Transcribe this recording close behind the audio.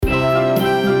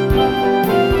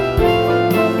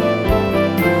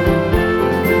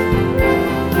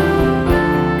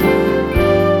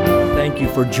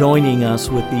joining us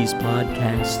with these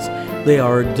podcasts. They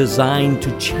are designed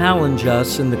to challenge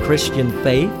us in the Christian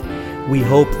faith. We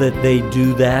hope that they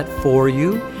do that for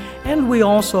you. And we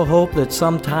also hope that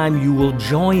sometime you will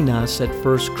join us at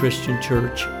First Christian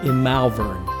Church in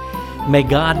Malvern. May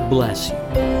God bless you.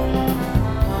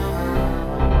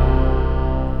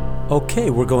 Okay,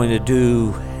 we're going to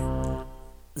do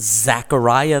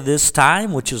Zechariah this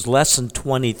time, which is lesson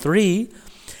 23.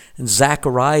 And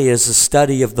Zechariah is a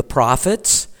study of the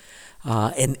prophets,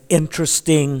 an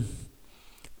interesting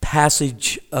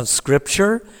passage of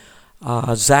Scripture.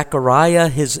 Zechariah,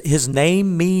 his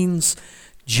name means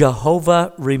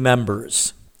Jehovah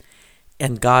remembers,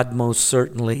 and God most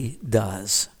certainly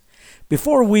does.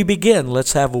 Before we begin,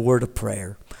 let's have a word of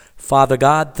prayer. Father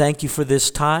God, thank you for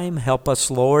this time. Help us,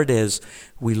 Lord, as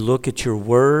we look at your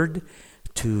word,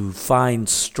 to find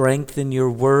strength in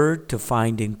your word, to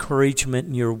find encouragement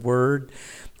in your word,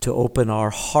 to open our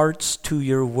hearts to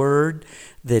your word,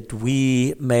 that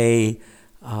we may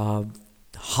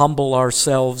humble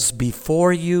ourselves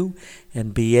before you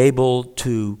and be able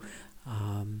to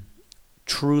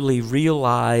truly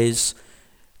realize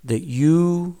that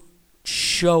you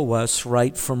show us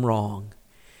right from wrong.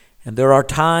 And there are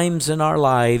times in our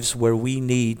lives where we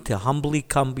need to humbly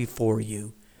come before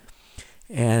you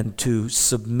and to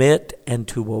submit and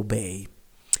to obey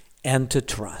and to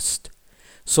trust.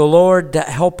 So, Lord,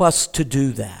 help us to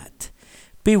do that.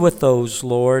 Be with those,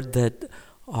 Lord, that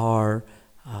are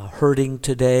hurting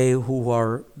today, who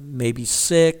are maybe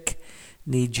sick,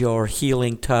 need your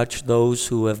healing touch, those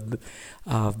who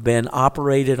have been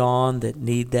operated on that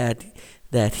need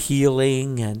that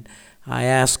healing. And I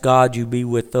ask, God, you be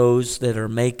with those that are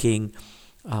making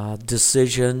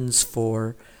decisions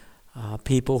for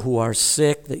people who are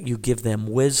sick, that you give them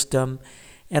wisdom.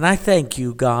 And I thank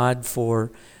you, God,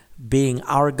 for being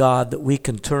our God that we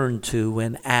can turn to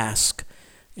and ask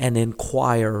and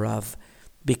inquire of,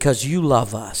 because you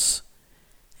love us.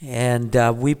 And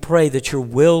we pray that your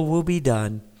will be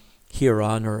done here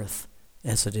on earth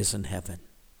as it is in heaven.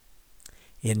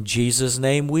 In Jesus'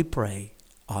 name we pray.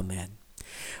 Amen.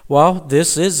 Well,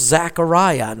 this is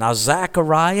Zechariah. Now,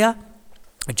 Zechariah,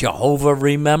 Jehovah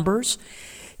remembers.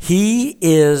 He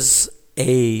is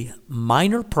a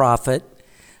minor prophet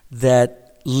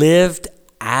that lived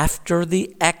after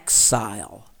the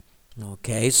exile.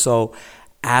 Okay, so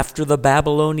after the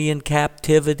Babylonian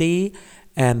captivity,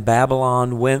 and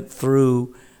Babylon went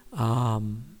through,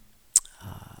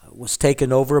 was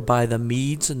taken over by the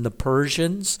Medes and the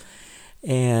Persians,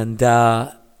 and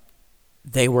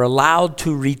they were allowed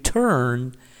to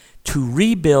return to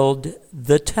rebuild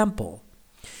the temple.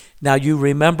 Now, you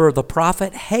remember the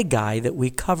prophet Haggai that we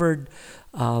covered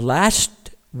last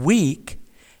week.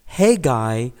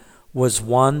 Haggai was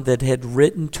one that had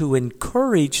written to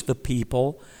encourage the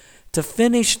people to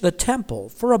finish the temple.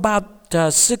 For about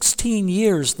 16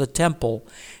 years, the temple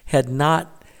had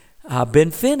not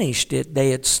been finished. They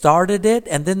had started it,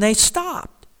 and then they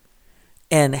stopped.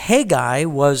 And Haggai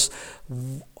was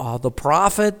the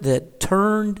prophet that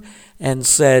turned and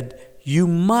said, you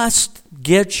must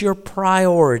get your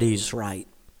priorities right.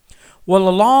 Well,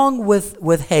 along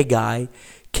with Haggai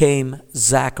came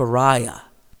Zechariah.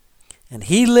 And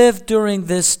he lived during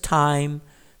this time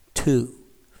too.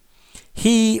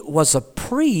 He was a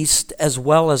priest as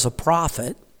well as a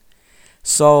prophet,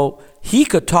 so he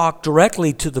could talk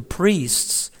directly to the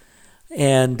priests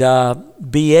and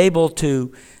be able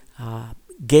to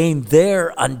gain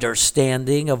their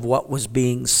understanding of what was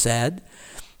being said.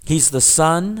 He's the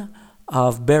son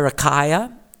of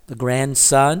Berechiah, the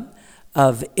grandson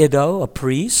of Iddo, a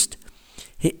priest.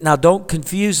 Now, don't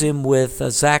confuse him with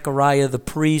Zechariah the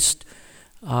priest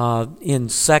in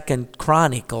 2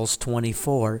 Chronicles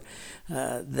 24.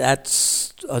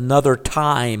 That's another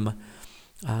time.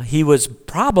 He was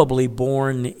probably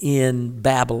born in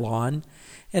Babylon,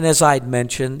 and as I'd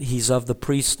mentioned, he's of the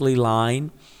priestly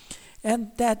line,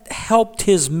 and that helped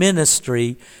his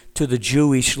ministry to the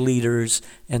Jewish leaders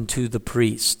and to the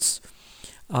priests.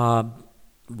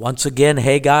 Once again,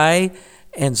 Haggai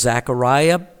and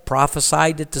Zechariah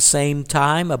prophesied at the same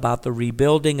time about the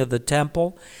rebuilding of the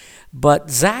temple, but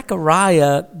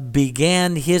Zechariah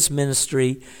began his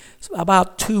ministry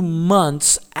about 2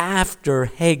 months after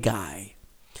Haggai.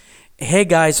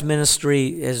 Haggai's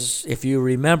ministry, is, if you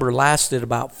remember, lasted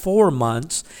about 4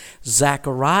 months.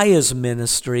 Zechariah's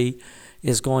ministry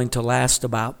is going to last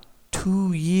about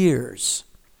 2 years.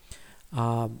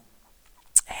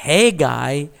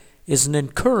 Haggai is an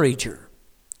encourager,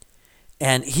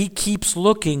 and he keeps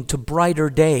looking to brighter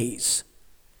days.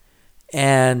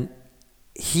 And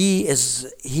he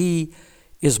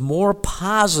is more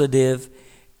positive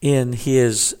in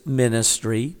his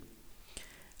ministry.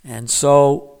 And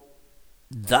so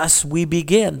thus we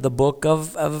begin the book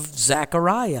of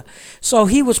Zechariah. So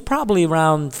he was probably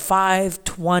around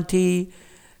 520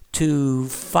 to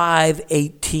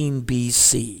 518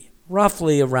 BC,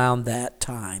 roughly around that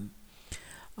time.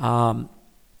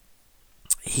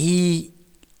 He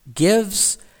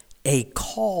gives a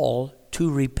call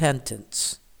to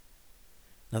repentance.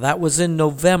 Now that was in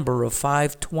November of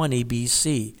 520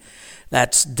 BC.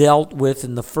 That's dealt with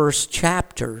in the first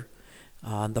chapter,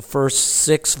 the first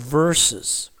 6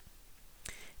 verses.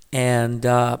 And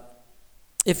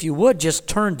if you would, just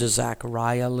turn to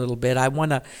Zechariah a little bit. I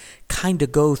want to kind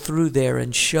of go through there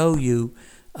and show you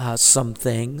some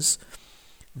things.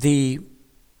 The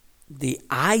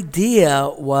idea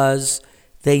was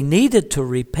they needed to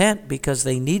repent because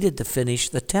they needed to finish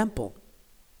the temple.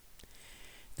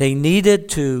 They needed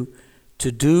to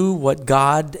do what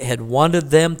God had wanted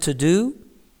them to do.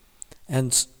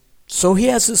 And so he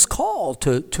has this call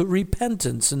to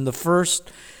repentance in the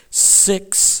first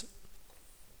 6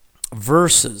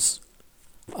 verses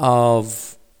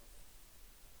of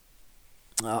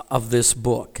this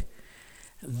book.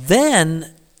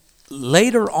 Then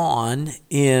later on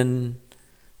in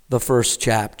the first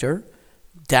chapter,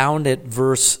 down at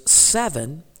verse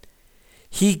 7,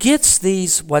 he gets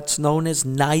these what's known as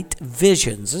night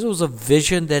visions. This was a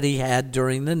vision that he had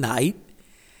during the night.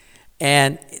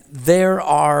 And there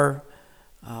are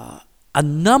a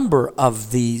number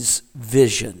of these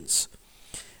visions.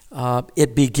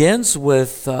 It begins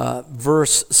with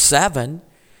verse 7,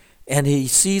 and he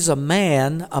sees a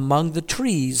man among the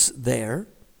trees there.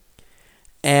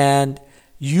 And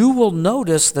you will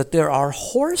notice that there are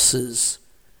horses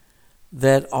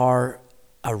that are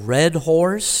a red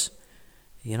horse,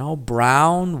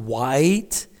 brown,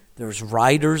 white. There's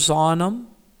riders on them.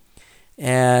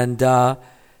 And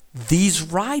these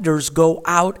riders go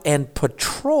out and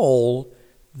patrol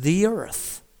the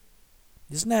earth.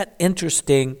 Isn't that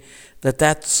interesting that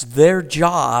that's their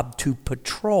job, to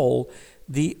patrol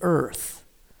the earth?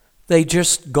 They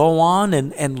just go on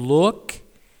and look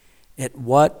at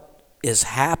what is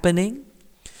happening.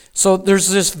 So there's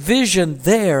this vision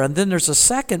there, and then there's a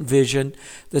second vision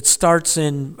that starts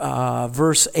in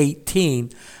verse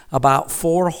 18 about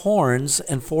 4 horns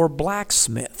and 4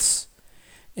 blacksmiths.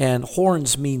 And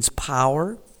horns means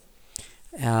power.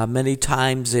 Many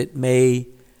times it may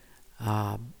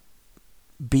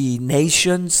be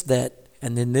nations that,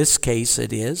 and in this case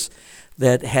it is,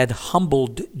 that had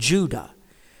humbled Judah.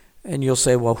 And you'll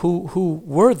say, well, who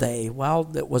were they? Well,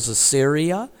 it was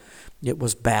Assyria. It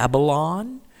was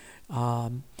Babylon.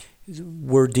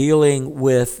 We're dealing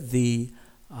with the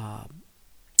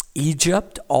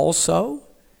Egypt also.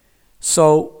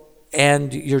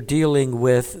 And you're dealing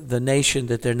with the nation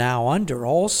that they're now under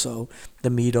also, the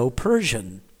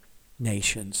Medo-Persian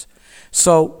nations.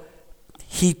 So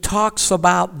he talks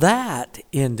about that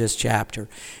in this chapter.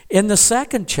 In the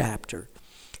second chapter,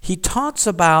 he talks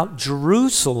about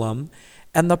Jerusalem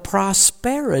and the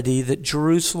prosperity that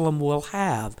Jerusalem will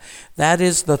have. That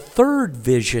is the third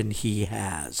vision he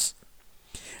has.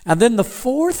 And then the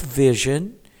fourth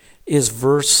vision is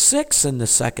verse 6 in the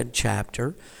second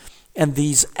chapter. And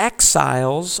these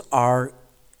exiles are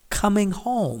coming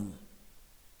home.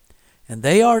 And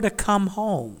they are to come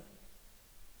home.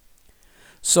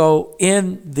 So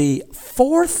in the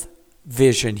fourth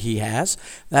vision he has,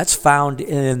 that's found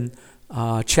in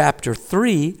chapter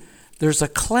 3, there's a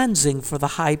cleansing for the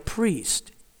high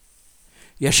priest,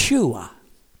 Yeshua.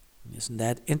 Isn't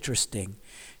that interesting?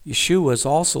 Yeshua is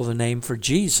also the name for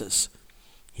Jesus.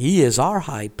 He is our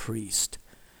high priest.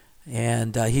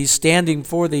 And he's standing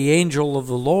for the angel of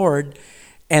the Lord,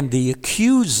 and the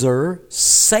accuser,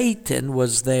 Satan,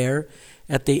 was there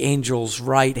at the angel's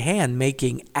right hand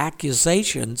making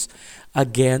accusations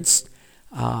against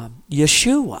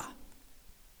Yeshua.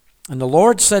 And the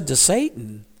Lord said to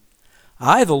Satan,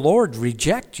 I, the Lord,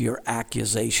 reject your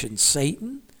accusations,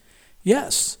 Satan.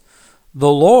 Yes,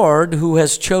 the Lord who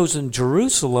has chosen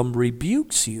Jerusalem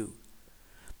rebukes you.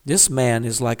 This man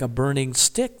is like a burning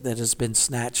stick that has been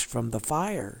snatched from the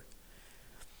fire.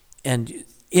 And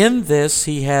in this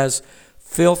he has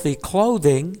filthy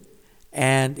clothing,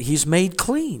 and he's made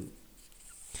clean.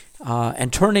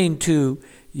 And turning to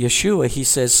Yeshua, he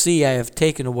says, see, I have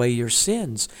taken away your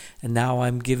sins, and now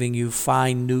I'm giving you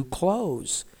fine new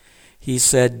clothes. He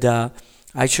said,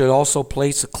 I should also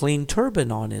place a clean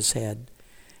turban on his head.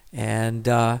 And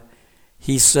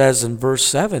he says in verse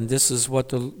 7, this is what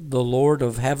the Lord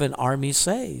of heaven army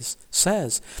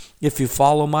says, if you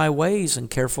follow my ways and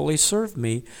carefully serve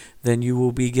me, then you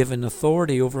will be given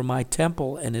authority over my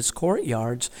temple and its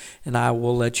courtyards, and I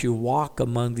will let you walk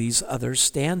among these others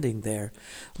standing there.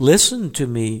 Listen to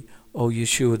me, O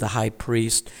Yeshua the high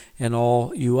priest, and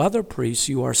all you other priests,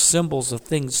 you are symbols of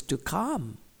things to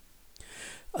come.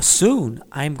 Soon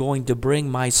I'm going to bring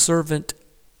my servant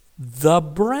the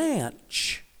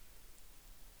branch.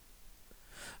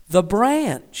 The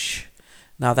branch.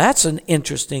 Now that's an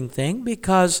interesting thing,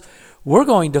 because we're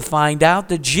going to find out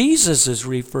that Jesus is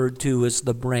referred to as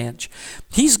the branch.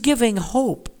 He's giving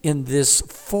hope in this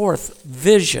fourth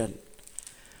vision.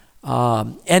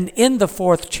 And in the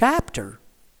fourth chapter,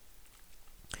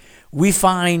 we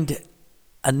find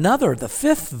the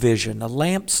fifth vision, a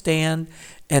lampstand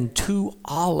and 2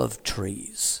 olive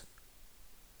trees.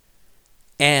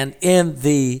 And in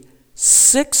the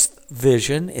sixth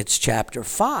vision, it's chapter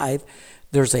 5,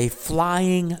 there's a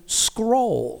flying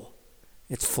scroll.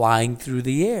 It's flying through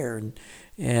the air.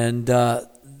 And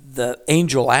the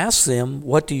angel asks him,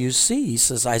 what do you see? He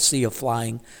says, I see a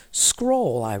flying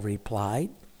scroll, I replied.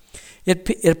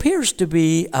 It appears to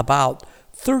be about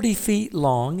 30 feet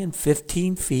long and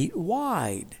 15 feet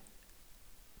wide.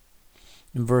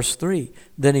 In verse 3,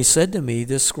 then he said to me,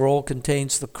 this scroll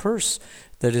contains the curse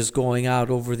that is going out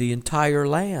over the entire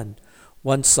land.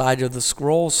 One side of the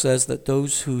scroll says that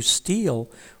those who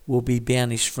steal will be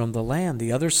banished from the land.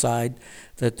 The other side,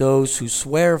 that those who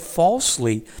swear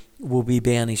falsely will be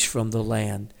banished from the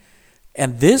land.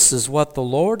 And this is what the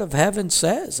Lord of heaven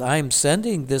says. I am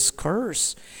sending this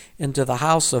curse into the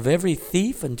house of every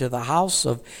thief and to the house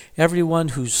of everyone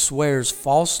who swears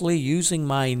falsely using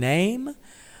my name.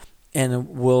 And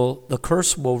the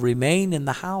curse will remain in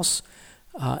the house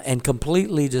and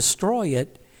completely destroy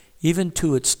it, even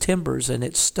to its timbers and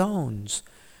its stones.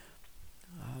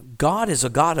 God is a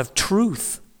God of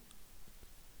truth.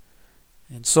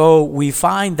 And so we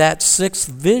find that sixth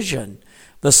vision.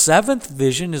 The seventh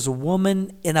vision is a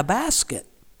woman in a basket.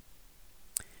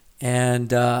 And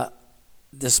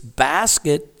this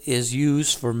basket is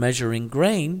used for measuring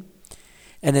grain.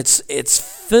 And it's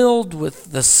filled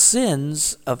with the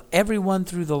sins of everyone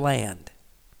through the land.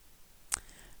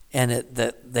 And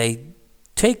they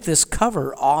take this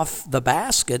cover off the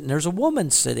basket, and there's a woman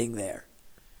sitting there.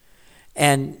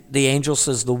 And the angel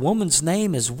says the woman's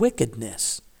name is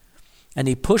Wickedness. And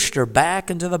he pushed her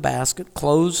back into the basket,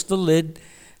 closed the lid,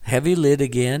 heavy lid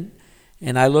again.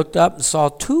 And I looked up and saw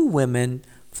 2 women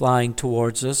flying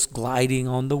towards us, gliding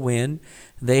on the wind.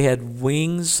 They had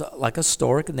wings like a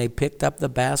stork, and they picked up the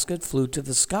basket, flew to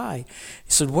the sky.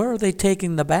 He said, where are they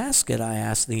taking the basket? I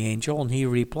asked the angel, and he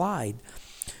replied,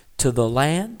 to the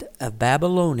land of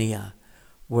Babylonia,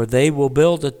 where they will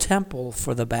build a temple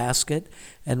for the basket,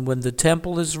 and when the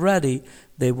temple is ready,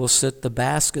 they will set the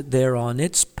basket there on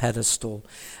its pedestal.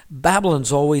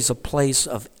 Babylon's always a place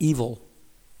of evil.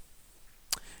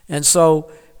 And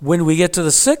so when we get to the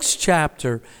 6th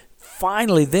chapter,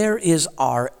 finally there is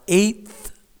our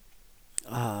 8th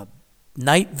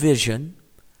night vision,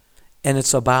 and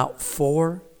it's about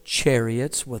 4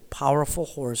 chariots with powerful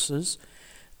horses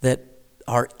that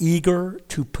are eager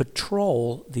to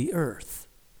patrol the earth.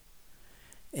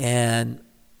 And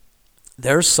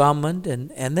they're summoned,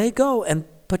 and they go and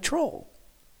patrol.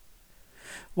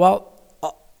 Well,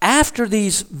 after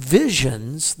these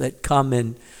visions that come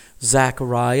in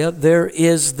Zechariah, there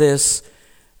is this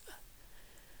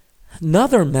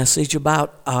another message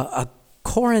about a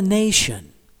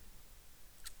coronation.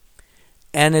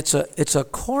 And it's a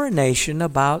coronation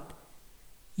about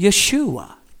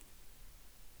Yeshua.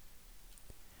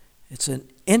 It's an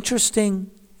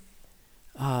interesting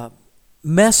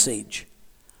message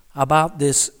about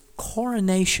this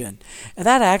coronation. And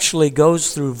that actually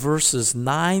goes through verses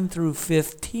 9 through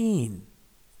 15.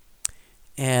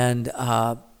 And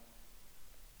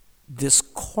this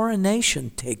coronation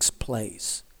takes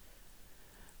place.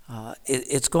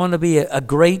 It's going to be a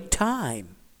great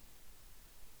time.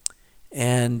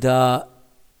 And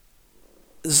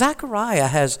Zechariah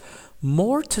has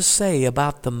more to say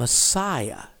about the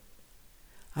Messiah,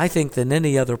 I think, than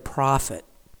any other prophet.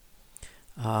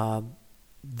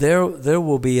 There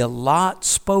will be a lot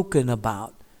spoken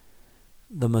about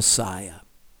the Messiah.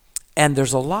 And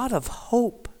there's a lot of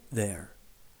hope there.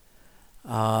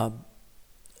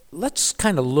 Let's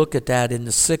kind of look at that in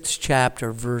the 6th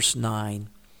chapter, verse 9.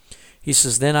 He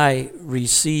says, then I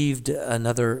received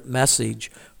another message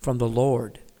from the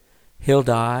Lord.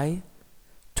 Hildai,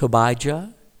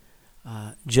 Tobijah,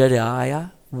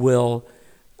 Jedaiah will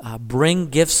bring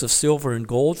gifts of silver and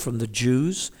gold from the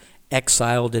Jews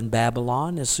exiled in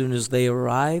Babylon. As soon as they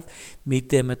arrive, meet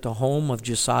them at the home of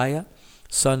Josiah,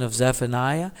 son of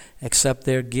Zephaniah, accept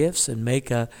their gifts, and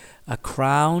make a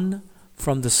crown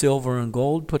from the silver and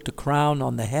gold. Put the crown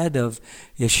on the head of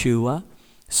Yeshua,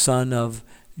 son of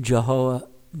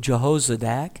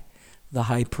Jehozadak, the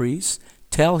high priest.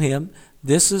 Tell him,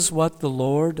 this is what the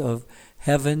Lord of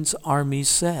heaven's armies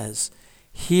says.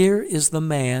 Here is the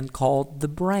man called the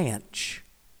branch.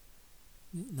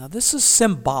 Now this is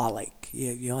symbolic,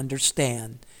 you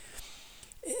understand.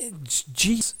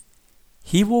 Jesus,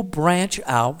 he will branch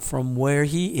out from where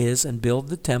he is and build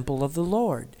the temple of the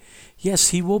Lord. Yes,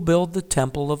 he will build the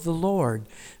temple of the Lord.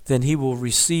 Then he will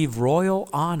receive royal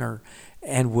honor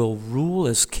and will rule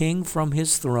as king from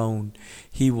his throne.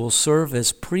 He will serve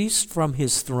as priest from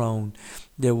his throne.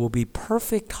 There will be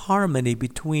perfect harmony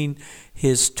between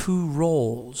his two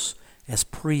roles as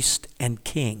priest and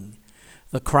king.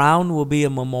 The crown will be a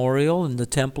memorial in the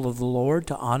temple of the Lord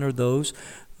to honor those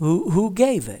who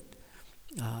gave it.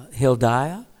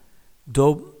 Hildiah,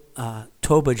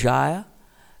 Tobijah,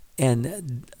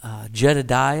 and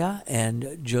Jedediah,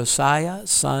 and Josiah,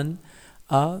 son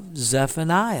of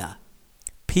Zephaniah.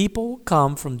 People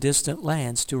come from distant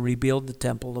lands to rebuild the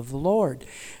temple of the Lord.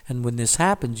 And when this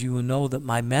happens, you will know that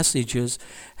my messages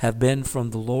have been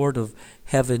from the Lord of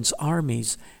heaven's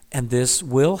armies. And this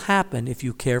will happen if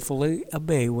you carefully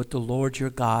obey what the Lord your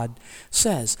God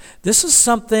says. This is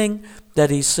something that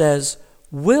he says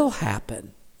will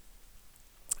happen.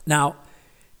 Now,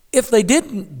 if they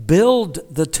didn't build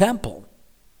the temple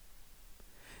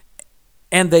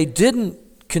and they didn't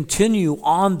continue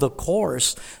on the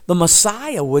course, the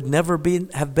Messiah would never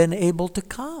have been able to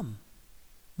come,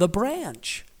 the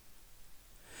branch.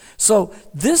 So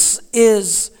this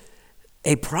is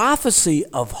a prophecy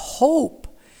of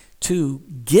hope to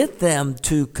get them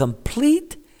to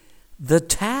complete the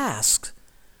task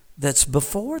that's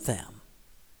before them.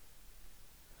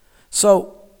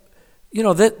 So,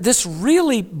 this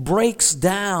really breaks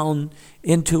down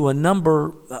into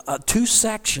two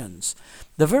sections.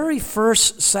 The very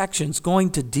first section is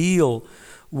going to deal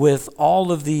with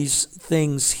all of these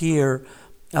things here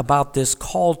about this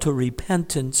call to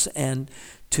repentance and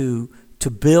to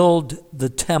build the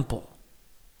temple.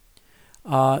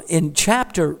 In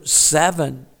chapter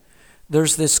 7,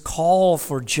 there's this call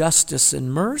for justice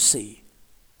and mercy.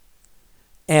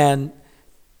 And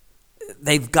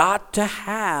they've got to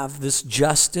have this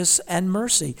justice and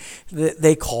mercy.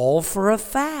 They call for a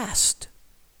fast.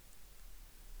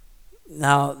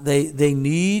 Now, they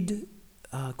need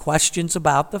questions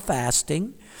about the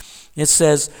fasting. It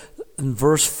says in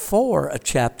verse 4 of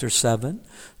chapter 7,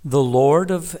 the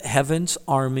Lord of heaven's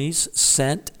armies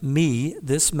sent me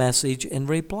this message in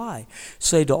reply.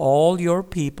 Say to all your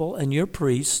people and your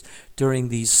priests during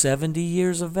these 70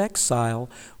 years of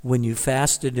exile, when you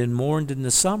fasted and mourned in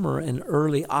the summer and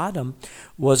early autumn,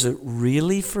 was it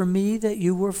really for me that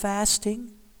you were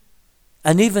fasting?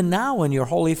 And even now in your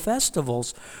holy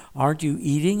festivals, aren't you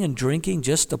eating and drinking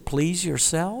just to please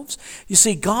yourselves? You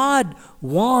see, God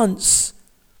wants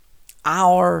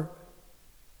our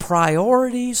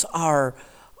priorities, our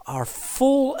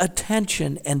full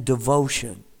attention and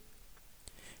devotion.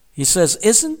 He says,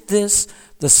 isn't this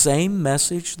the same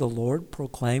message the Lord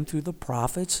proclaimed through the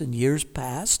prophets in years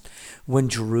past when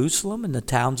Jerusalem and the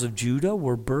towns of Judah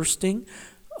were bustling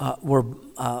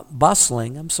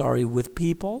with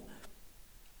people?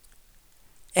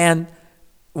 And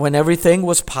when everything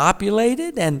was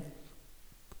populated, and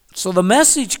so the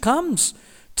message comes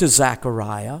to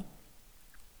Zechariah.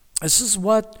 This is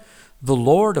what the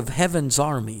Lord of heaven's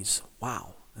armies,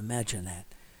 wow, imagine that.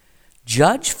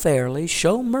 Judge fairly,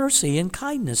 show mercy and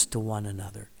kindness to one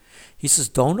another. He says,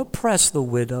 don't oppress the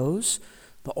widows,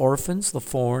 the orphans, the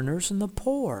foreigners, and the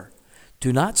poor.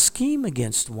 Do not scheme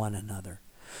against one another.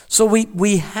 So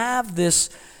we have this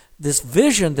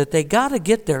vision that they got to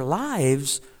get their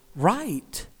lives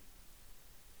right.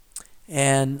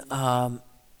 And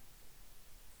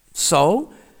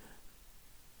so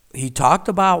he talked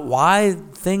about why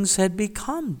things had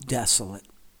become desolate.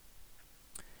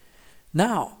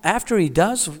 Now, after he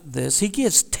does this, he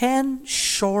gives 10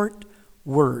 short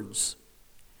words.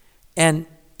 And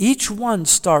each one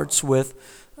starts with,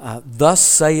 thus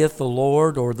saith the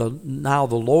Lord, or now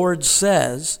the Lord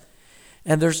says.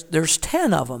 And there's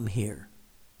 10 of them here.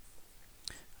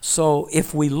 So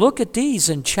if we look at these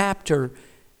in chapter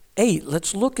 8,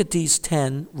 let's look at these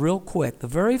 10 real quick. The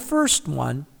very first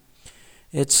one,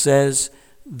 it says,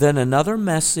 then another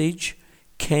message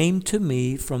came to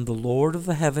me from the Lord of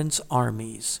the heaven's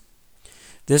armies.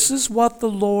 This is what the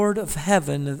Lord of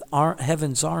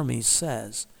heaven's armies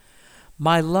says.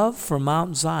 My love for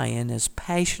Mount Zion is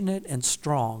passionate and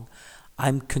strong.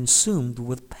 I'm consumed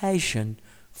with passion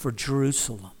for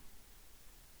Jerusalem.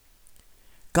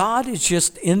 God is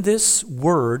just in this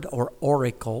word or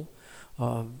oracle.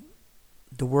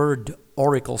 The word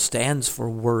oracle stands for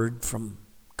word from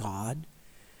God.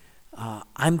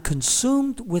 I'm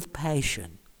consumed with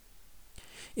passion.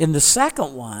 In the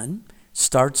second one,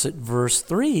 starts at verse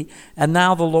 3, and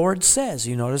now the Lord says,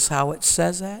 you notice how it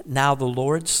says that? Now the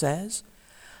Lord says,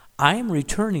 I am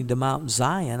returning to Mount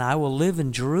Zion. I will live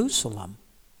in Jerusalem.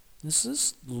 This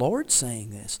is the Lord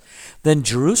saying this. Then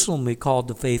Jerusalem will be called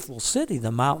the faithful city.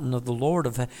 The mountain of the Lord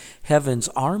of heaven's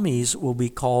armies will be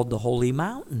called the holy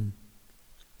mountain.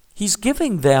 He's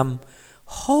giving them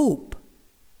hope.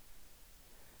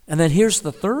 And then here's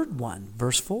the third one,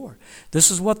 verse 4. This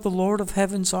is what the Lord of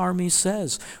heaven's army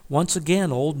says. Once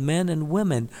again, old men and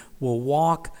women will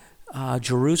walk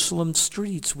Jerusalem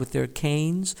streets with their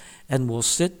canes and will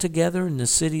sit together in the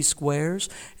city squares,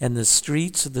 and the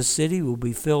streets of the city will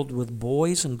be filled with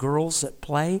boys and girls that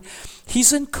play.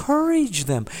 He's encouraged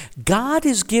them. God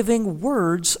is giving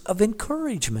words of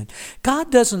encouragement. God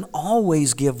doesn't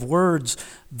always give words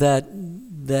that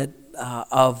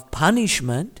of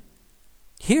punishment.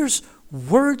 Here's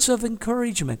words of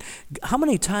encouragement. How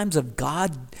many times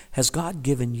has God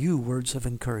given you words of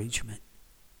encouragement?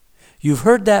 You've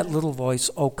heard that little voice,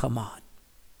 oh, come on.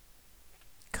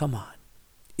 Come on.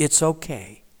 It's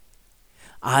okay.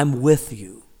 I'm with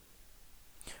you.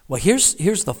 Well, here's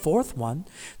the fourth one.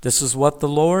 This is what the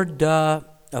Lord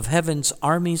of heaven's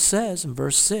army says in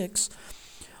verse 6.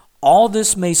 All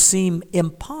this may seem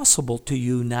impossible to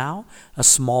you now, a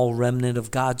small remnant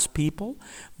of God's people,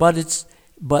 but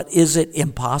is it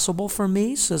impossible for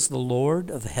me, says the Lord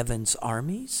of heaven's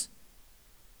armies?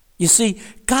 You see,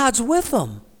 God's with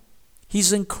them.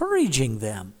 He's encouraging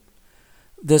them.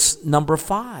 This number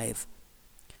 5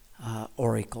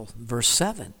 oracle, verse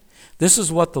 7. This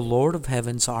is what the Lord of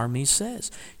heaven's army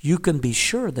says. You can be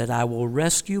sure that I will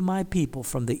rescue my people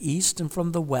from the east and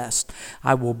from the west.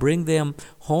 I will bring them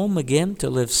home again to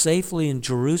live safely in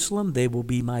Jerusalem. They will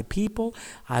be my people.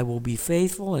 I will be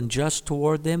faithful and just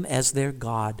toward them as their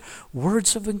God.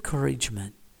 Words of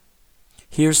encouragement.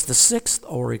 Here's the 6th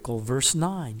oracle, verse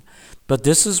 9. But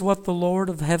this is what the Lord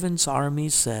of heaven's army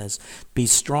says. Be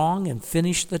strong and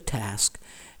finish the task.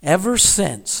 Ever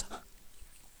since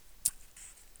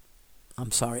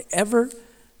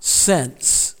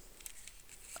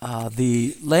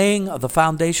the laying of the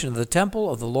foundation of the temple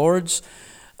of the Lord's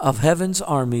of heaven's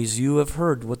armies, you have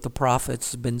heard what the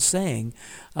prophets have been saying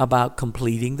about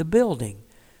completing the building.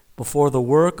 Before the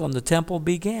work on the temple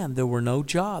began, there were no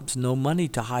jobs, no money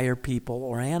to hire people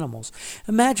or animals.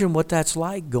 Imagine what that's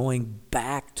like going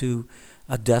back to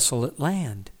a desolate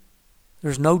land.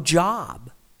 There's no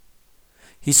job.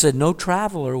 He said no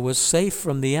traveler was safe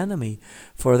from the enemy,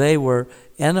 for they were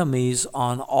enemies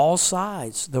on all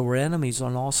sides. There were enemies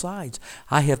on all sides.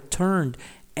 I have turned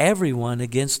everyone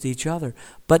against each other.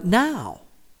 But now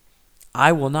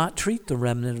I will not treat the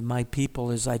remnant of my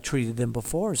people as I treated them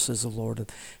before, says the Lord of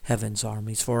heaven's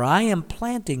armies. For I am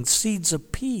planting seeds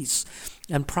of peace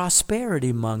and prosperity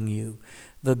among you.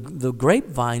 The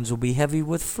grapevines will be heavy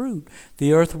with fruit.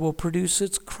 The earth will produce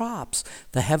its crops.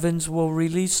 The heavens will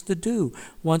release the dew.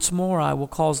 Once more I will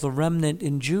cause the remnant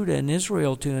in Judah and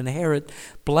Israel to inherit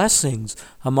blessings.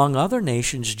 Among other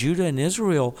nations, Judah and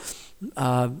Israel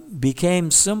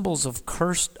became symbols of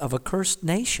a cursed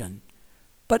nation.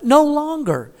 But no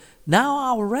longer. Now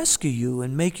I will rescue you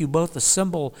and make you both a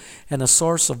symbol and a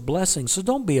source of blessing. So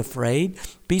don't be afraid.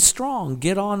 Be strong.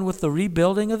 Get on with the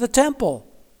rebuilding of the temple.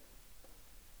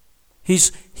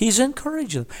 He's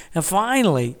encouraging them. And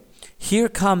finally, here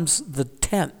comes the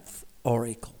 10th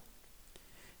oracle.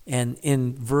 And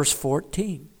in verse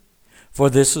 14, for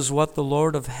this is what the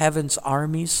Lord of heaven's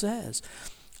army says.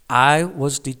 I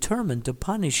was determined to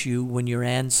punish you when your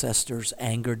ancestors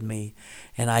angered me,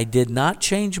 and I did not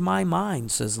change my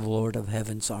mind, says the Lord of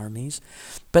heaven's armies.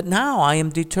 But now I am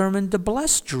determined to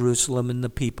bless Jerusalem and the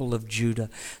people of Judah.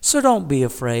 So don't be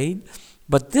afraid.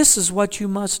 But this is what you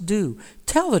must do.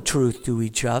 Tell the truth to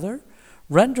each other.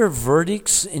 Render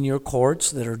verdicts in your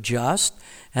courts that are just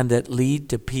and that lead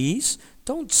to peace.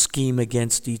 Don't scheme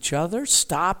against each other.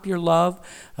 Stop your love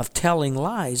of telling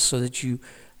lies so that you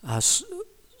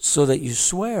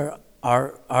swear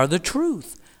are the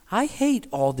truth. I hate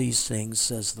all these things,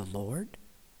 says the Lord.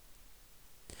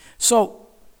 So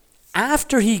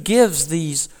after he gives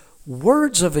these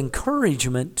words of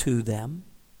encouragement to them,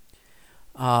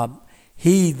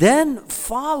 he then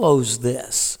follows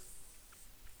this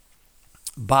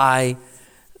by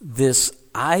this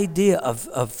idea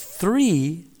of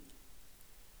 3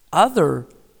 other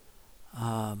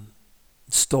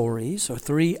stories, or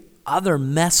 3 other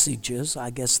messages. I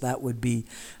guess that would be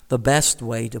the best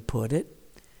way to put it.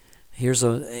 Here's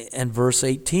in verse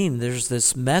 18, there's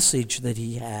this message that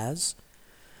he has.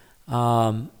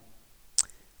 And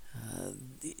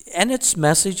it's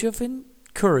message of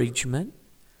encouragement.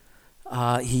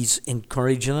 He's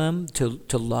encouraging them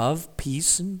to love,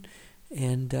 peace, and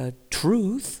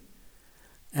truth.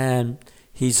 And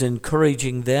he's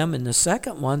encouraging them in the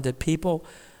second one that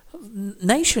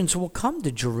nations will come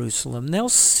to Jerusalem. They'll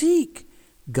seek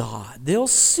God. They'll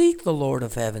seek the Lord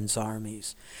of heaven's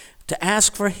armies to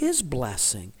ask for his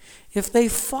blessing if they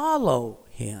follow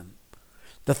him.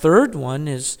 The third one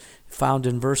is found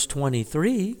in verse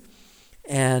 23,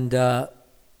 and that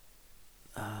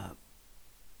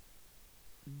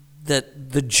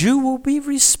the Jew will be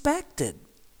respected.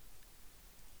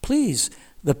 Please,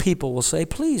 the people will say,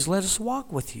 please let us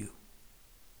walk with you.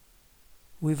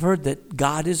 We've heard that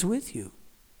God is with you.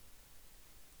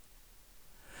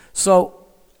 So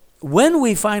when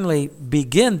we finally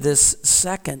begin this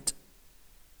second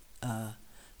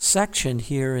section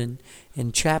here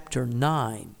in chapter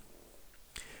 9,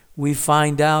 we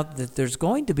find out that there's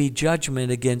going to be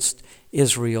judgment against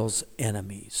Israel's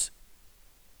enemies.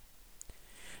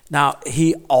 Now,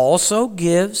 he also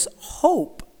gives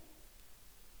hope.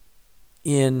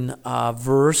 In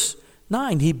verse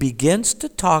 9, he begins to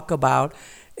talk about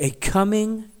a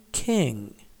coming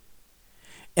king.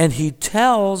 And he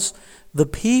tells the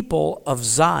people of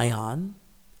Zion,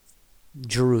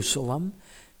 Jerusalem,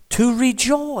 to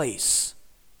rejoice.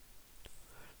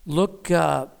 Look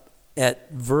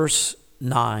at verse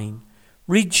 9.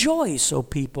 Rejoice, O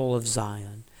people of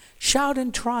Zion. Shout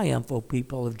in triumph, O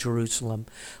people of Jerusalem.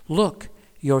 Look,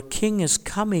 your king is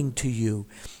coming to you.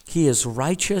 He is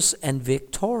righteous and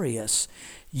victorious,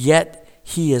 yet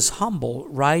he is humble,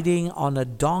 riding on a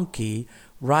donkey's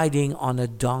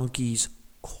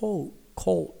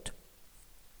colt.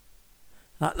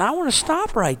 Now I want to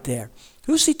stop right there.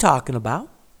 Who's he talking about?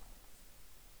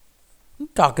 He's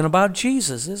talking about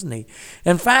Jesus, isn't he?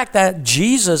 In fact, that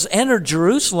Jesus entered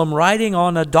Jerusalem riding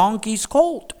on a donkey's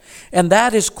colt, and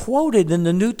that is quoted in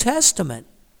the New Testament.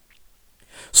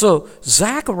 So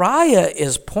Zechariah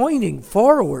is pointing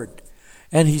forward,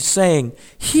 and he's saying,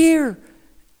 here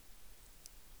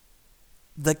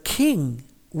the king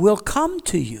will come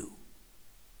to you.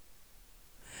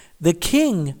 The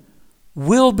king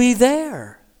will be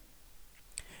there.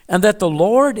 And that the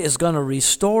Lord is going to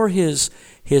restore his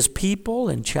people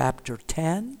in chapter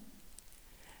 10,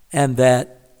 and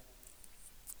that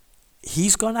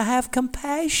he's going to have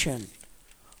compassion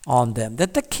on them,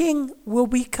 that the king will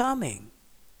be coming.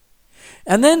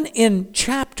 And then in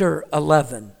chapter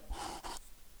 11,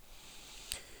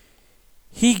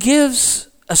 he gives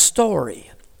a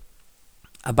story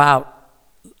about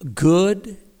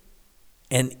good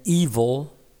and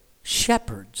evil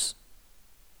shepherds.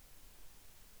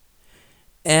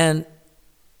 And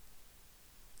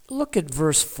look at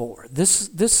verse 4.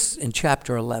 This in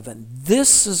chapter 11.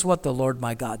 This is what the Lord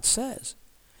my God says.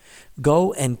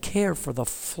 Go and care for the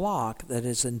flock that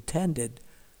is intended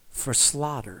for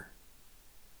slaughter.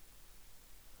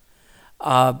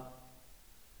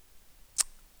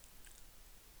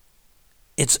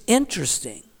 It's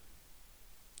interesting.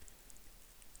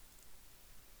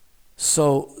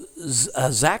 So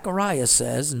Zechariah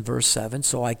says in verse 7,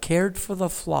 so I cared for the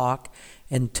flock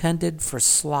intended for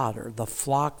slaughter, the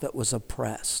flock that was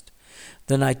oppressed.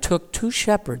 Then I took 2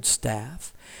 shepherd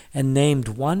staff and named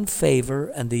one Favor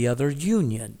and the other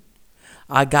Union.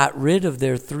 I got rid of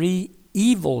their 3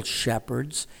 evil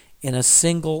shepherds in a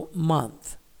single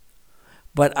month.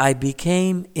 But I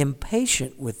became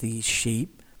impatient with these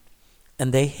sheep,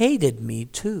 and they hated me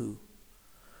too.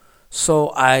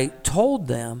 So I told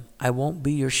them, I won't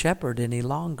be your shepherd any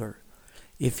longer.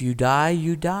 If you die,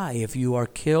 you die. If you are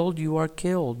killed, you are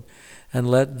killed. And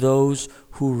let those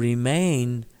who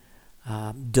remain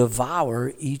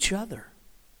devour each other.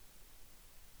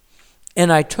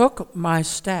 And I took my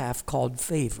staff called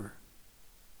Favor,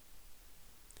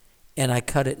 and I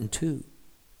cut it in 2,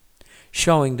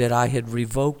 showing that I had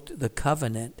revoked the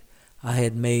covenant I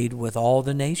had made with all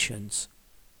the nations.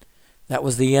 That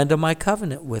was the end of my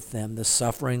covenant with them. The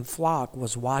suffering flock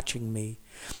was watching me,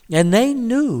 and they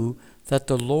knew that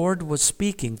the Lord was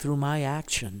speaking through my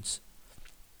actions.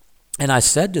 And I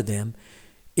said to them,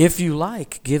 if you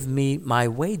like, give me my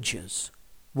wages,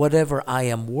 whatever I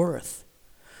am worth,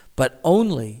 but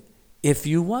only if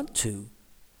you want to.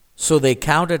 So they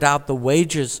counted out the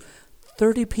wages,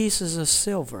 30 pieces of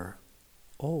silver.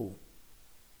 Oh.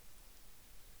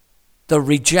 The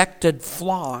rejected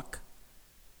flock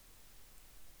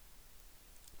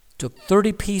took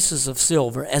 30 pieces of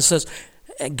silver, and says,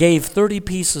 gave 30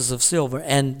 pieces of silver.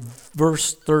 And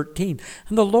verse 13,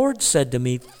 and the Lord said to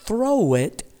me, throw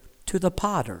it to the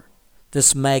potter,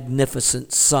 this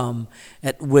magnificent sum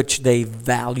at which they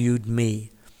valued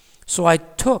me. So I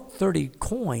took 30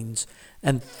 coins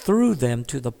and threw them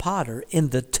to the potter in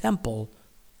the temple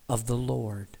of the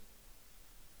Lord.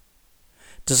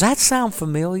 Does that sound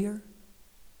familiar?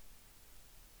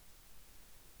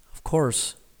 Of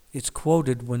course, it's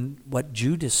quoted when what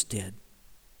Judas did.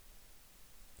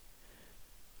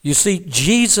 You see,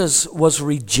 Jesus was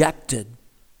rejected.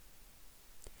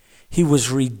 He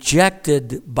was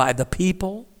rejected by the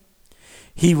people.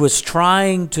 He was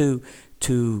trying to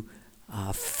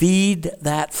feed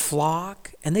that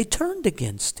flock, and they turned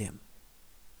against him.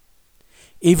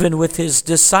 Even with his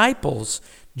disciples,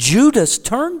 Judas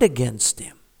turned against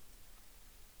him.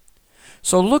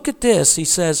 So look at this. He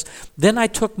says, then I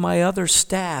took my other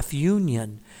staff,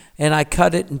 union, and I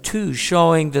cut it in two,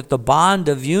 showing that the bond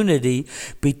of unity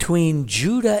between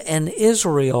Judah and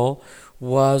Israel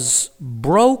was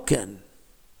broken.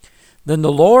 Then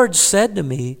the Lord said to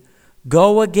me,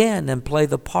 go again and play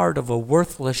the part of a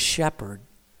worthless shepherd.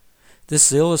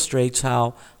 This illustrates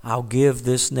how I'll give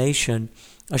this nation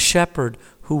a shepherd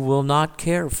who will not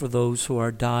care for those who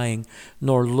are dying,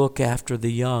 nor look after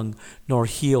the young, nor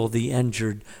heal the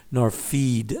injured, nor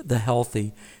feed the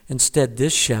healthy. Instead,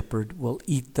 this shepherd will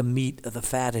eat the meat of the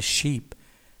fattest sheep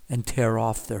and tear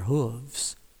off their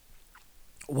hooves.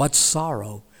 What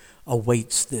sorrow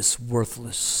awaits this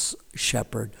worthless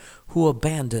shepherd who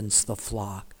abandons the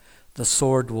flock? The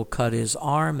sword will cut his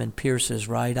arm and pierce his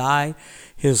right eye.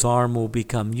 His arm will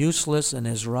become useless and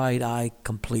his right eye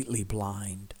completely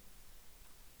blind.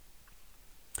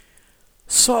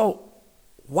 So,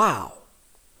 wow,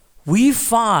 we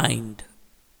find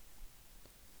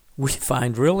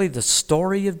really the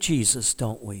story of Jesus,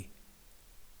 don't we,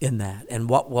 in that, and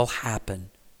what will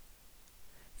happen.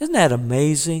 Isn't that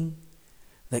amazing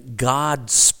that God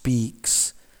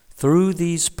speaks through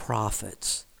these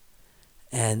prophets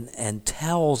and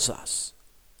tells us?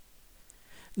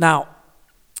 Now,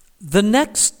 the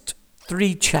next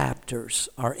 3 chapters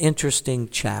are interesting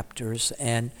chapters,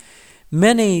 and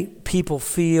many people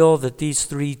feel that these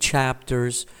 3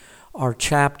 chapters are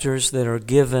chapters that are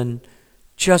given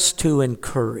just to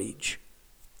encourage.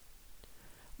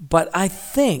 But I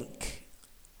think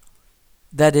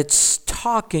that it's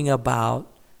talking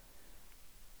about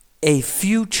a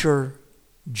future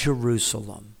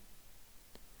Jerusalem,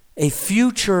 a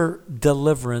future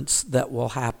deliverance that will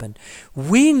happen.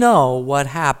 We know what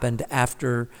happened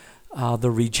after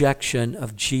the rejection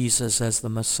of Jesus as the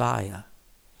Messiah.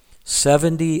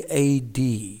 70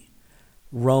 A.D.,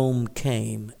 Rome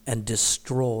came and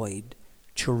destroyed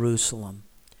Jerusalem.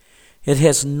 It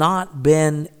has not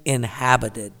been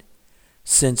inhabited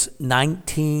since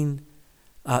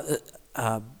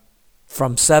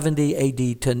from 70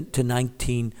 A.D. to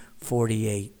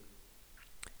 1948.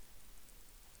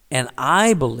 And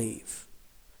I believe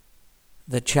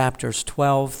that chapters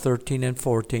 12, 13, and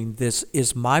 14, this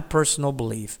is my personal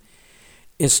belief,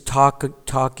 is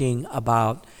talking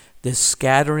about this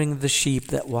scattering of the sheep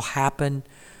that will happen,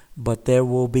 but there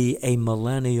will be a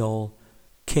millennial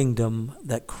kingdom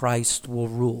that Christ will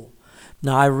rule.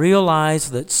 Now, I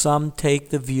realize that some take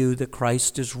the view that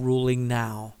Christ is ruling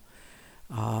now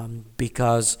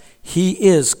because he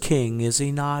is king, is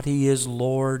he not? He is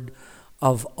Lord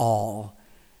of all.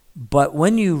 But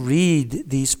when you read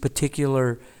these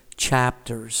particular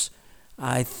chapters,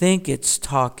 I think it's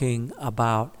talking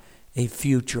about a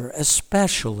future,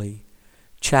 especially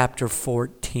chapter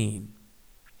 14.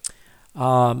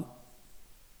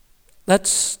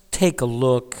 Let's take a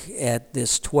look at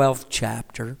this 12th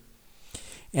chapter,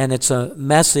 and it's a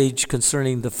message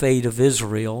concerning the fate of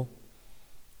Israel.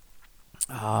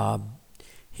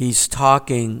 He's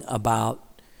talking about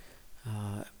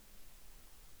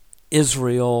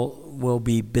Israel will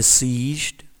be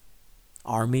besieged,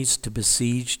 armies to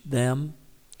besiege them.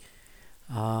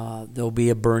 There'll be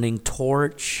a burning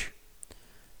torch.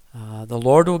 The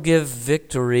Lord will give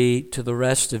victory to the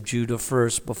rest of Judah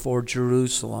first before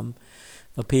Jerusalem.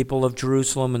 The people of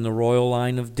Jerusalem and the royal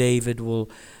line of David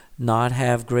will not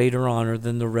have greater honor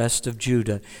than the rest of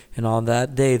Judah. And on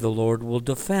that day the Lord will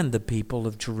defend the people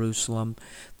of Jerusalem.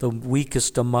 The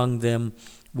weakest among them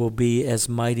will be as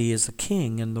mighty as a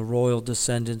king, and the royal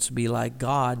descendants be like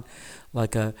God,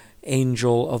 like an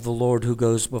angel of the Lord who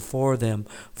goes before them.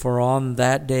 For on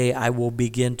that day I will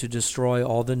begin to destroy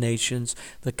all the nations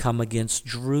that come against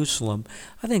Jerusalem.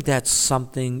 I think that's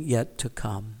something yet to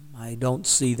come. I don't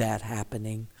see that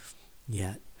happening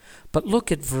yet. But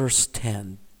look at verse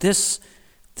 10. This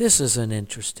this isn't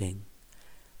interesting.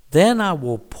 Then I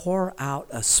will pour out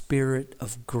a spirit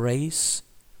of grace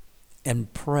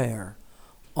and prayer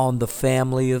on the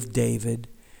family of David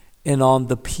and on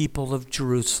the people of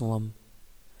Jerusalem.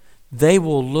 They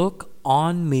will look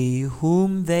on me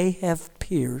whom they have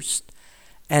pierced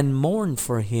and mourn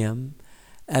for him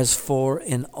as for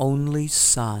an only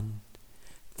son.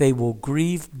 They will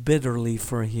grieve bitterly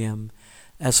for him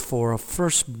as for a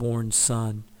firstborn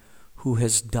son who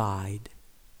has died.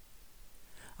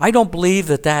 I don't believe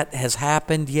that has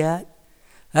happened yet.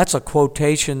 That's a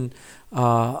quotation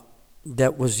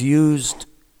that was used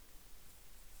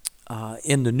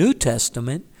in the New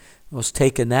Testament. It was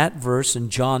taken that verse in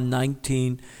John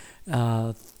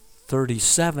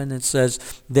 19:37. It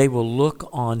says, they will look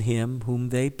on him whom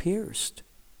they pierced.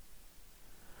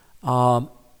 And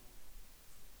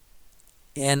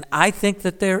I think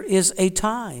that there is a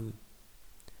time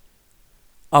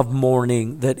of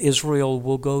mourning that Israel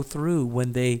will go through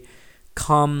when they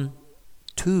come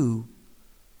to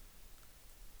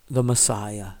the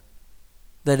Messiah,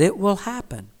 that it will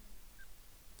happen.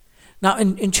 Now,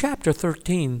 in chapter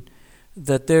 13,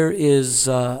 that there is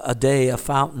a day a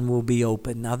fountain will be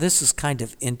opened. Now, this is kind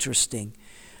of interesting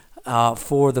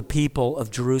for the people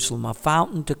of Jerusalem, a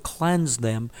fountain to cleanse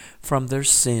them from their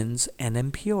sins and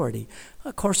impurity.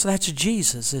 Of course, that's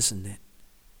Jesus, isn't it?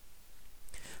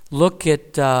 Look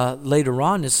at later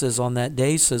on, it says, on that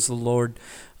day, says the Lord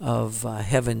of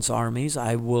heaven's armies,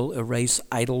 I will erase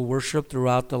idol worship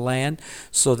throughout the land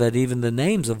so that even the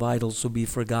names of idols will be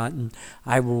forgotten.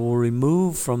 I will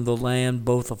remove from the land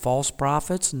both the false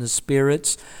prophets and the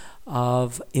spirits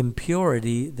of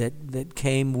impurity that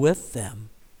came with them.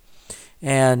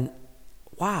 And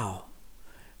wow,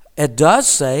 it does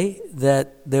say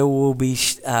that there will be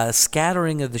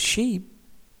scattering of the sheep.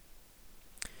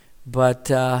 But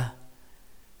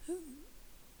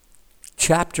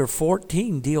chapter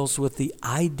 14 deals with the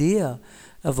idea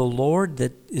of the Lord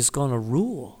that is going to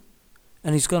rule.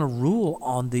 And he's going to rule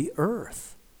on the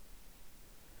earth.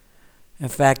 In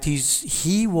fact,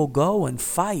 he will go and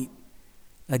fight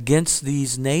against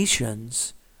these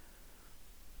nations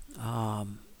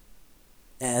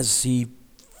as he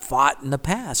fought in the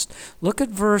past. Look at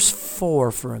verse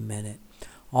 4 for a minute.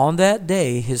 On that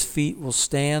day, his feet will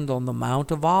stand on the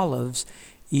Mount of Olives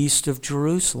east of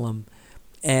Jerusalem,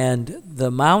 and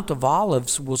the Mount of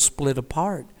Olives will split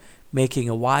apart, making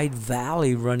a wide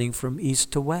valley running from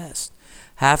east to west.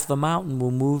 Half the mountain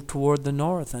will move toward the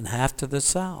north and half to the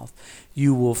south.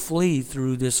 You will flee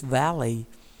through this valley,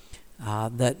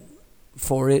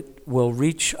 for it will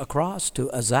reach across to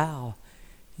Azal.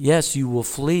 Yes, you will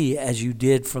flee as you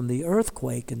did from the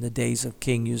earthquake in the days of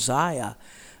King Uzziah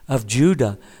of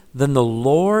Judah. Then the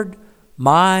Lord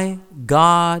my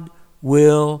God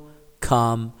will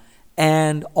come,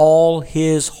 and all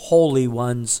his holy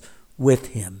ones with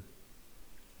him.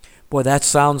 Boy, that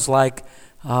sounds like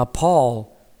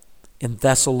Paul in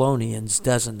Thessalonians,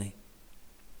 doesn't he?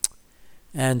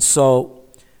 And so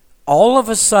all of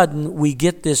a sudden we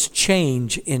get this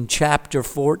change in chapter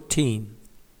 14,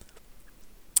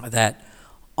 that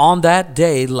on that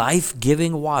day,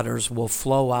 life-giving waters will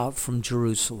flow out from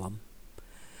Jerusalem,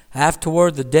 half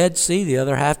toward the Dead Sea, the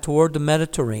other half toward the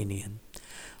Mediterranean.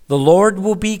 The Lord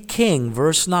will be king,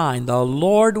 verse 9. The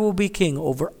Lord will be king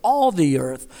over all the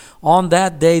earth. On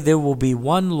that day there will be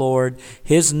one Lord.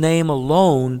 His name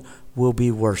alone will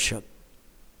be worshipped.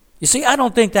 You see, I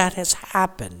don't think that has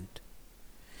happened.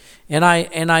 And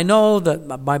I know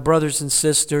that my brothers and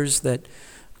sisters that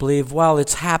believe, well,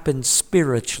 it's happened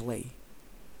spiritually.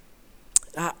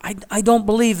 I don't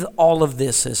believe that all of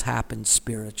this has happened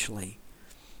spiritually.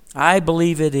 I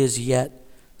believe it is yet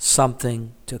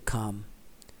something to come.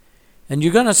 And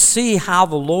you're going to see how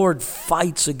the Lord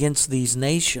fights against these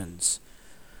nations.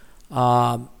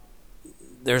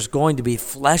 There's going to be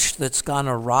flesh that's going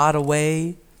to rot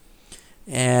away,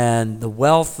 and the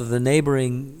wealth of the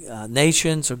neighboring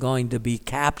nations are going to be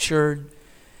captured.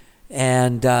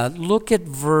 And look at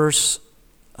verse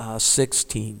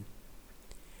 16.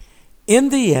 In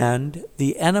the end,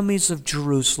 the enemies of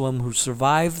Jerusalem who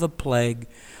survive the plague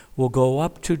will go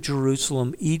up to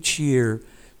Jerusalem each year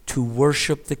to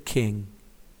worship the King.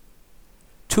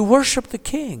 To worship the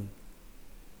King.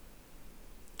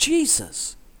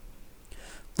 Jesus,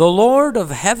 the Lord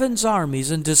of heaven's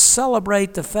armies, and to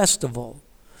celebrate the festival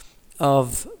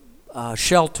of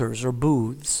shelters or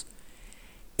booths.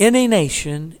 Any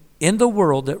nation in the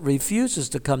world that refuses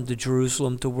to come to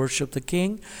Jerusalem to worship the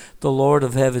King, the Lord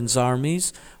of heaven's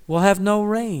armies, will have no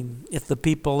rain. If the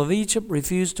people of Egypt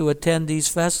refuse to attend these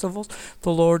festivals, the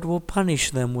Lord will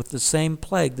punish them with the same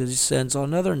plague that he sends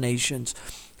on other nations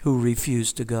who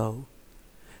refuse to go.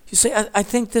 You see, I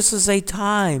think this is a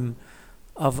time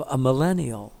of a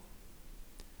millennial.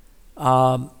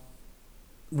 When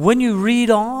you read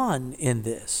on in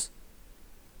this,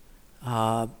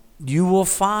 you will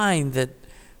find that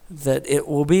it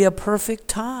will be a perfect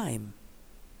time.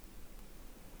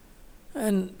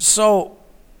 And so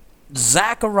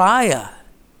Zechariah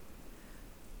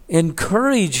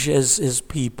encourages his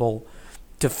people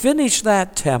to finish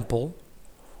that temple.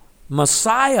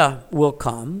 Messiah will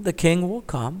come, the king will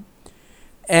come,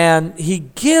 and he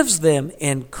gives them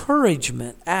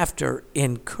encouragement after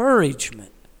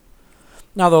encouragement.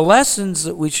 Now, the lessons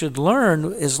that we should learn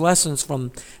is lessons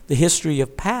from the history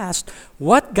of past.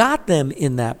 What got them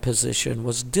in that position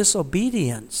was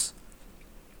disobedience.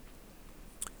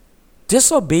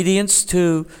 Disobedience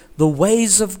to the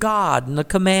ways of God and the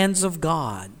commands of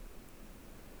God.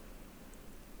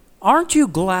 Aren't you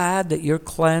glad that you're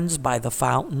cleansed by the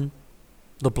fountain,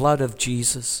 the blood of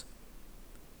Jesus?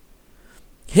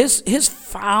 His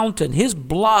fountain, his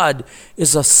blood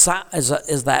is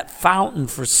that fountain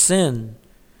for sin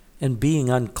and being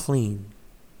unclean.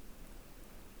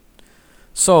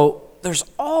 So there's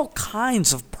all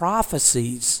kinds of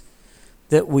prophecies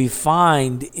that we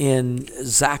find in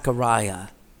Zechariah.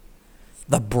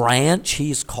 The branch,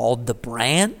 he's called the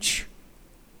branch.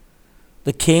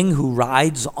 The king who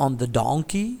rides on the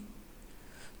donkey.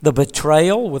 The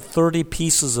betrayal with 30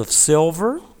 pieces of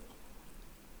silver.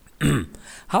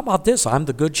 How about this? I'm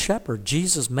the good shepherd.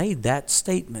 Jesus made that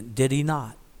statement, did he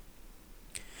not?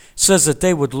 It says that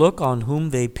they would look on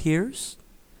whom they pierced.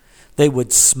 They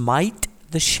would smite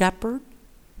the shepherd.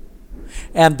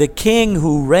 And the king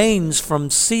who reigns from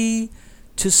sea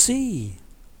to sea.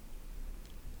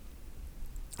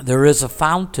 There is a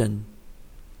fountain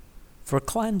for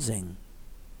cleansing.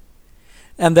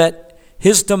 And that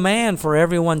his demand for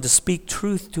everyone to speak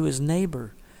truth to his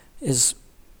neighbor is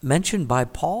mentioned by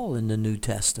Paul in the New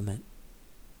Testament.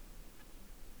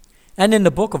 And in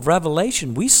the book of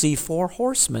Revelation, we see 4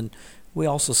 horsemen. We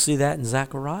also see that in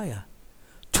Zechariah.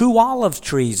 2 olive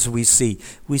trees we see.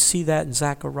 We see that in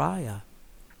Zechariah.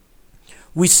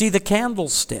 We see the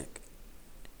candlestick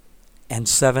and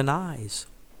 7 eyes.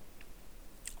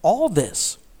 All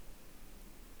this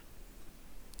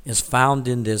is found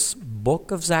in this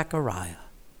book of Zechariah.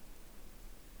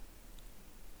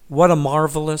 What a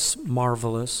marvelous,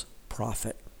 marvelous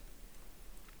prophet.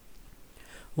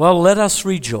 Well, let us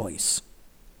rejoice.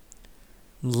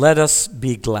 Let us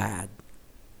be glad.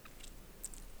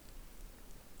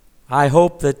 I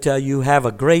hope that you have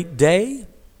a great day.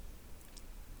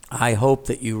 I hope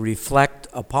that you reflect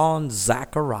upon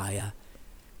Zechariah.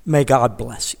 May God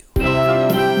bless you.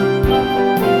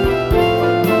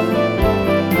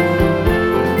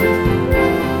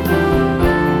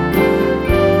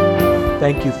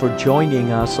 Thank you for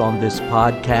joining us on this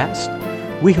podcast.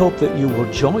 We hope that you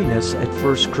will join us at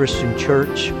First Christian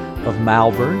Church of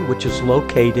Malvern, which is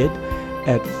located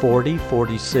at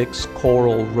 4046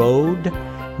 Coral Road,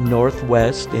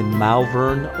 Northwest in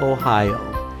Malvern, Ohio.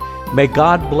 May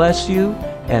God bless you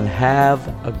and have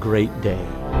a great day.